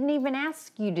person didn't even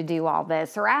ask you to do all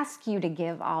this or ask you to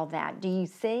give all that. Do you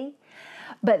see?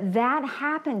 But that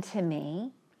happened to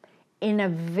me in a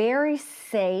very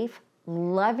safe,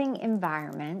 loving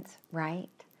environment, right?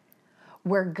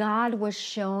 Where God was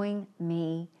showing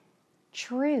me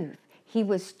truth. He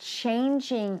was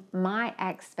changing my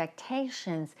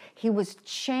expectations. He was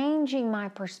changing my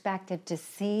perspective to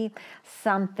see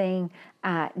something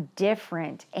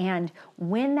different. And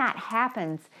when that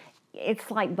happens, it's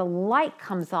like the light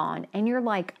comes on and you're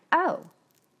like,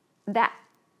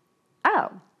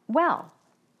 well,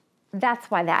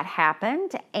 that's why that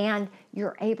happened. And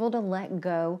you're able to let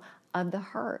go of the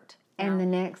hurt. And the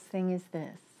next thing is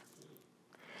this.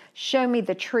 Show me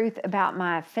the truth about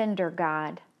my offender,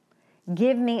 God.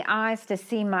 Give me eyes to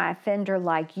see my offender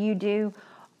like you do.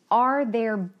 Are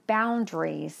there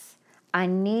boundaries I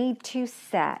need to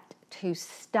set to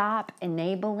stop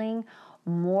enabling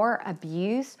more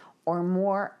abuse or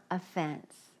more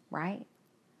offense, right?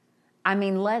 I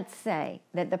mean, let's say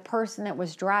that the person that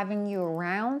was driving you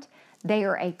around, they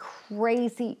are a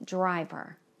crazy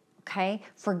driver, okay?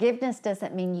 Forgiveness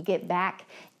doesn't mean you get back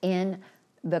in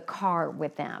the car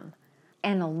with them.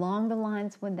 And along the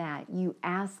lines with that, you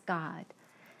ask God,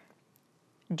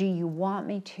 do you want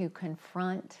me to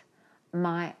confront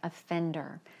my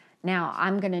offender? Now,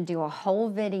 I'm going to do a whole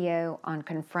video on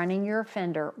confronting your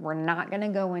offender. We're not going to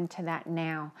go into that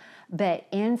now. But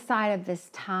inside of this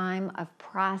time of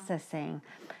processing,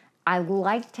 I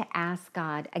like to ask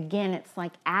God, again, it's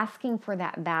like asking for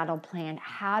that battle plan.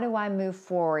 How do I move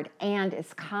forward? And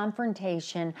is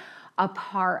confrontation a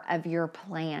part of your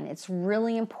plan? It's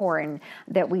really important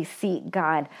that we seek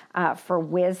God for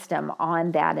wisdom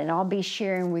on that. And I'll be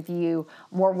sharing with you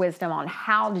more wisdom on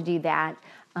how to do that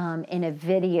in a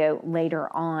video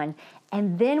later on.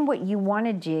 And then what you want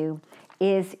to do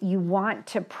is you want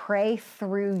to pray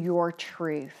through your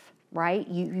truth, right?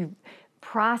 You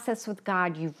process with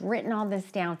God, you've written all this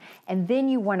down, and then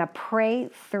you want to pray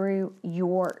through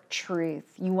your truth.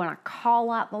 You want to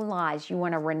call out the lies. You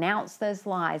want to renounce those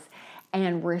lies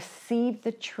and receive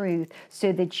the truth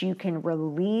so that you can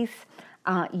release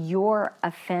your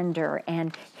offender.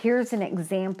 And here's an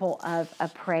example of a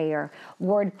prayer.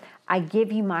 Lord, I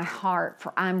give you my heart,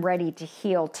 for I'm ready to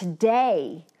heal.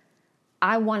 Today,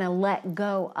 I want to let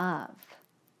go of.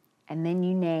 And then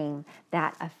you name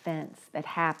that offense that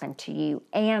happened to you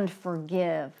and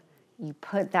forgive. You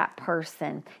put that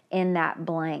person in that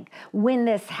blank. When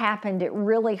this happened, it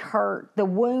really hurt. The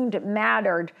wound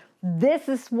mattered. This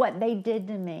is what they did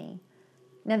to me.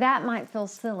 Now that might feel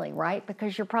silly, right?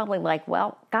 Because you're probably like,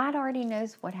 well, God already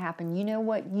knows what happened. You know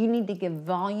what? You need to give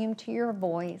volume to your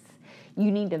voice.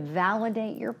 You need to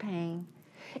validate your pain.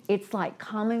 It's like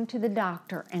coming to the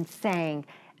doctor and saying,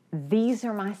 these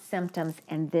are my symptoms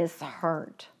and this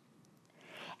hurt.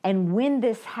 And when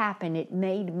this happened, it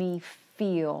made me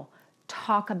feel,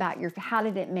 talk about how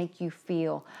did it make you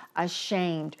feel?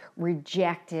 Ashamed,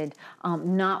 rejected,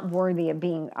 not worthy of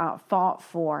being fought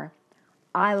for.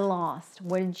 I lost.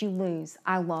 What did you lose?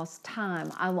 I lost time.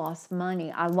 I lost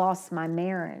money. I lost my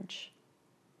marriage.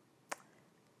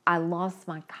 I lost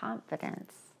my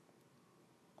confidence.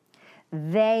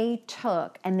 They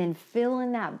took, and then fill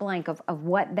in that blank of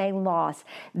what they lost.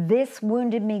 This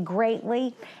wounded me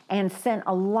greatly and sent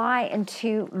a lie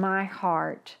into my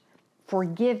heart.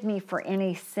 Forgive me for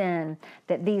any sin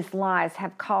that these lies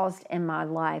have caused in my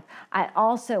life. I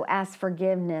also ask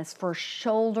forgiveness for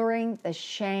shouldering the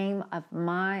shame of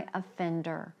my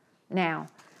offender. Now,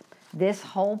 this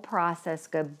whole process,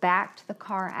 go back to the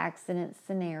car accident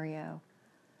scenario.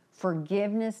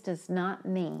 Forgiveness does not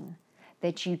mean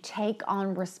that you take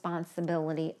on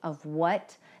responsibility of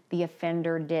what the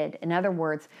offender did. In other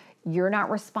words, you're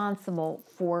not responsible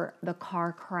for the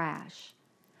car crash.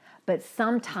 But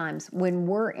sometimes when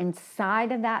we're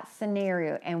inside of that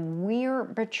scenario and we're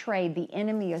betrayed, the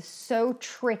enemy is so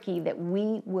tricky that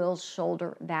we will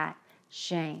shoulder that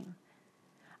shame.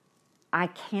 I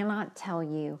cannot tell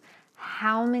you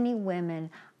how many women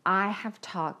I have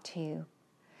talked to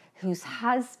whose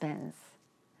husbands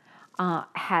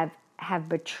have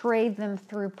betrayed them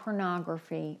through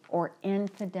pornography or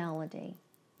infidelity.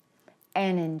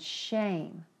 And in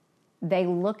shame, they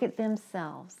look at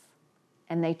themselves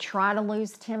and they try to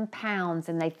lose 10 pounds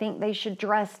and they think they should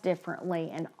dress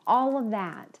differently and all of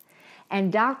that.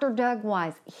 And Dr. Doug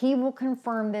Weiss, he will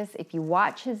confirm this if you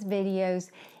watch his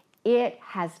videos. It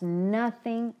has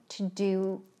nothing to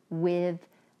do with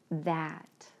that.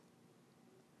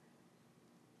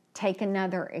 Take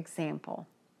another example.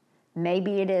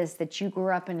 Maybe it is that you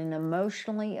grew up in an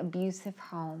emotionally abusive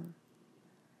home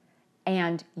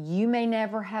and you may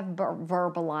never have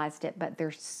verbalized it, but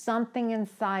there's something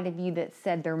inside of you that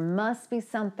said there must be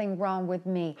something wrong with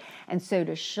me. And so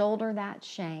to shoulder that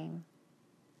shame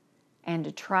and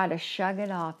to try to shrug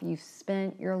it off, you've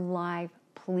spent your life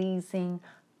pleasing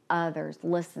others.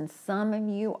 Listen, some of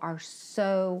you are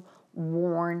so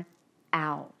worn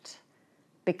out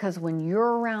because when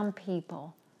you're around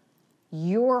people,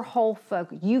 your whole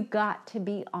focus, you've got to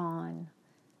be on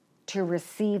to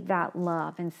receive that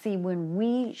love. And see, when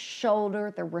we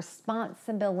shoulder the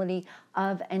responsibility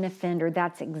of an offender,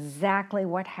 that's exactly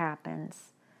what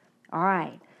happens. All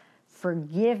right,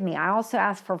 forgive me. I also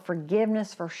ask for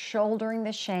forgiveness for shouldering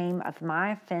the shame of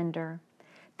my offender.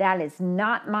 That is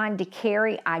not mine to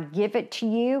carry. I give it to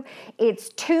you. It's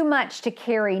too much to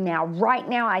carry now. Right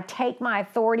now, I take my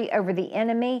authority over the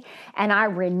enemy and I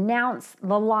renounce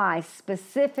the lie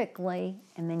specifically,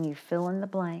 and then you fill in the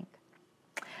blank.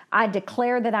 I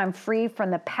declare that I'm free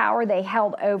from the power they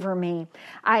held over me.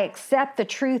 I accept the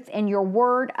truth in your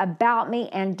word about me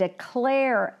and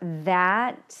declare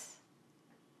that,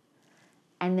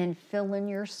 and then fill in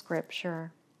your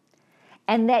scripture,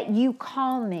 and that you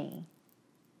call me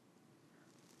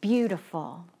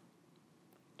beautiful,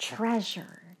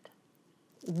 treasured,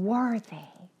 worthy,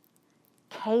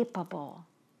 capable,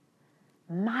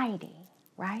 mighty,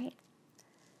 right?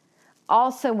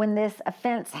 Also, when this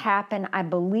offense happened, I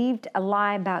believed a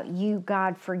lie about you.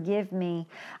 God, forgive me.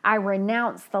 I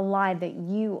renounce the lie that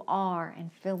you are, and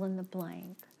fill in the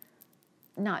blank,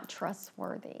 not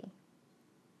trustworthy.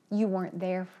 You weren't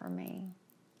there for me.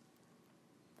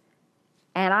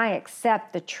 And I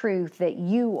accept the truth that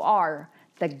you are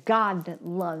the God that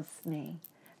loves me,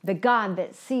 the God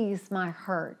that sees my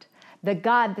hurt, the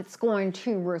God that's going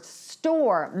to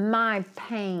restore my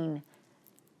pain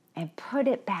and put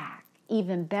it back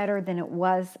even better than it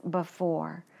was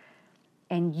before.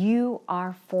 And you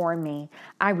are for me.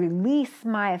 I release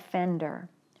my offender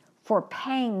for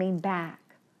paying me back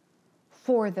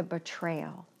for the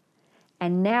betrayal.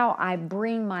 And now I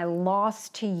bring my loss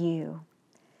to you.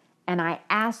 And I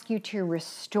ask you to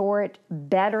restore it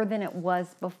better than it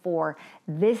was before.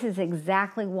 This is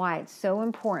exactly why it's so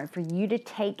important for you to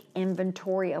take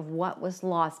inventory of what was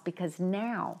lost, because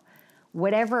now,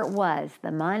 whatever it was,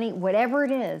 the money, whatever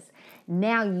it is,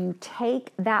 now you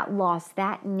take that loss,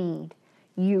 that need,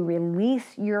 you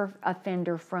release your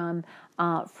offender from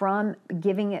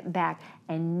giving it back,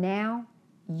 and now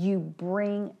you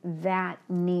bring that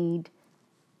need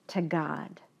to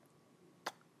God.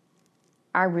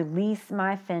 I release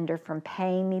my offender from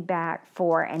paying me back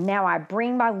for, and now I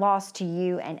bring my loss to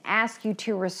you and ask you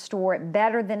to restore it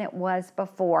better than it was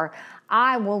before.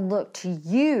 I will look to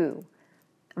you,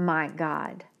 my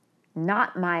God,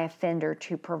 not my offender,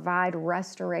 to provide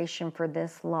restoration for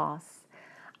this loss.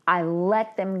 I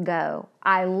let them go.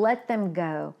 I let them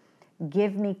go.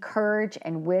 Give me courage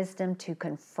and wisdom to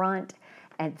confront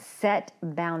and set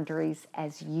boundaries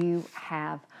as you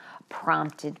have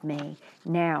prompted me.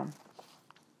 Now,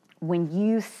 when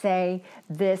you say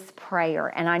this prayer,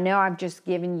 and I know I've just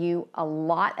given you a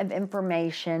lot of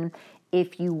information,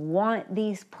 if you want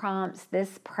these prompts,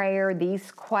 this prayer,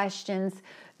 these questions,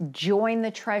 join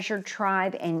the Treasured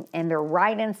Tribe, and they're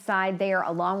right inside there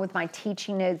along with my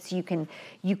teaching notes. You can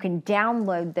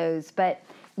download those, but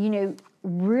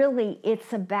really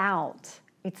it's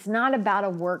not about a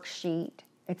worksheet.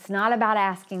 It's not about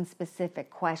asking specific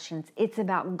questions. It's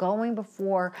about going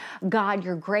before God,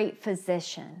 your great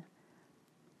physician,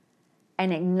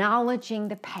 and acknowledging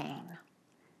the pain,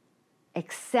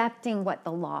 accepting what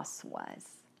the loss was,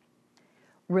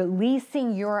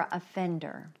 releasing your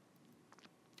offender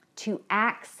to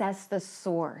access the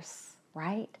source,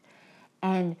 right?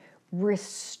 And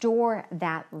restore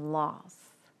that loss.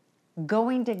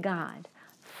 Going to God,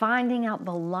 finding out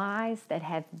the lies that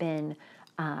have been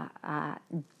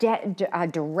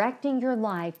directing your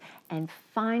life, and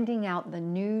finding out the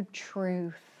new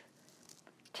truth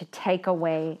to take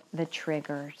away the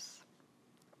triggers.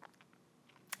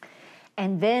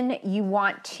 And then you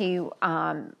want to,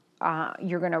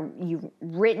 you've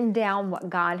written down what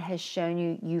God has shown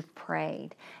you, you've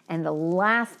prayed. And the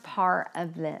last part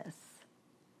of this,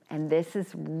 and this is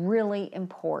really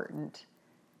important,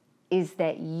 is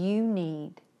that you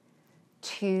need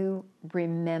to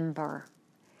remember.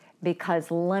 Because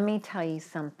let me tell you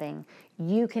something,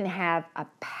 you can have a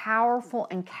powerful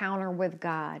encounter with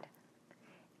God,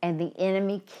 and the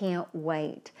enemy can't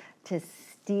wait to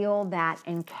steal that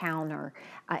encounter.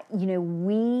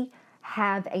 We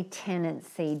have a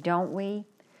tendency, don't we,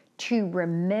 to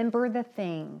remember the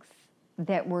things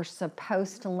that we're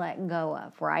supposed to let go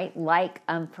of, right? Like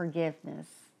unforgiveness.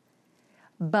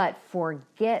 But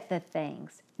forget the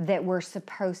things that we're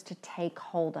supposed to take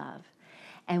hold of.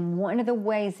 And one of the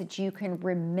ways that you can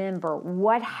remember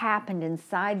what happened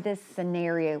inside this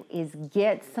scenario is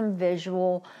get some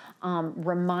visual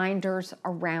reminders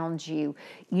around you.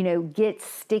 Get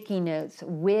sticky notes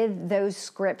with those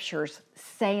scriptures.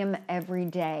 Say them every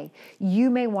day. You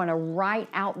may want to write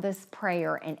out this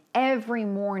prayer, and every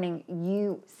morning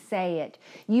you say it.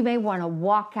 You may want to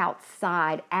walk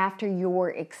outside after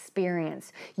your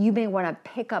experience. You may want to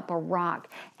pick up a rock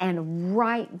and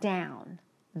write down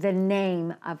the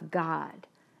name of God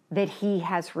that He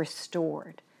has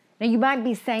restored. Now you might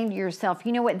be saying to yourself,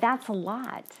 you know what, that's a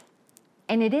lot.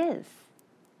 And it is.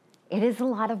 It is a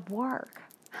lot of work.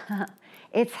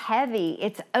 It's heavy.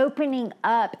 It's opening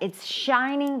up. It's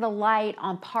shining the light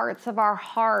on parts of our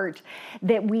heart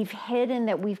that we've hidden,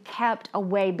 that we've kept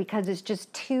away because it's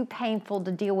just too painful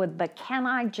to deal with. But can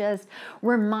I just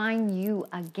remind you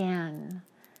again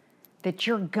that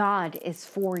your God is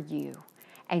for you?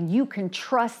 And you can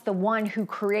trust the one who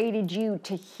created you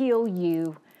to heal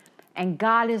you. And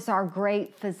God is our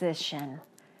great physician.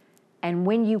 And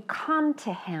when you come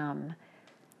to Him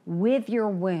with your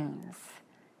wounds,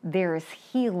 there is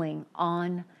healing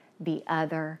on the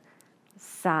other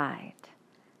side.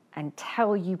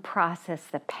 Until you process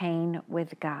the pain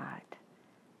with God,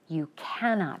 you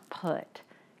cannot put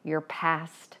your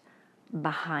past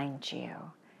behind you.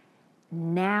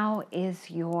 Now is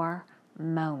your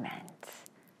moment.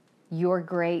 Your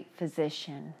great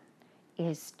physician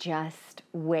is just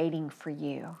waiting for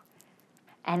you.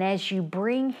 And as you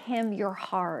bring Him your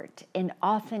heart in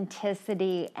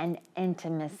authenticity and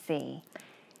intimacy,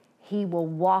 He will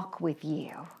walk with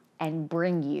you and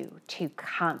bring you to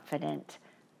confident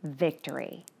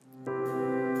victory.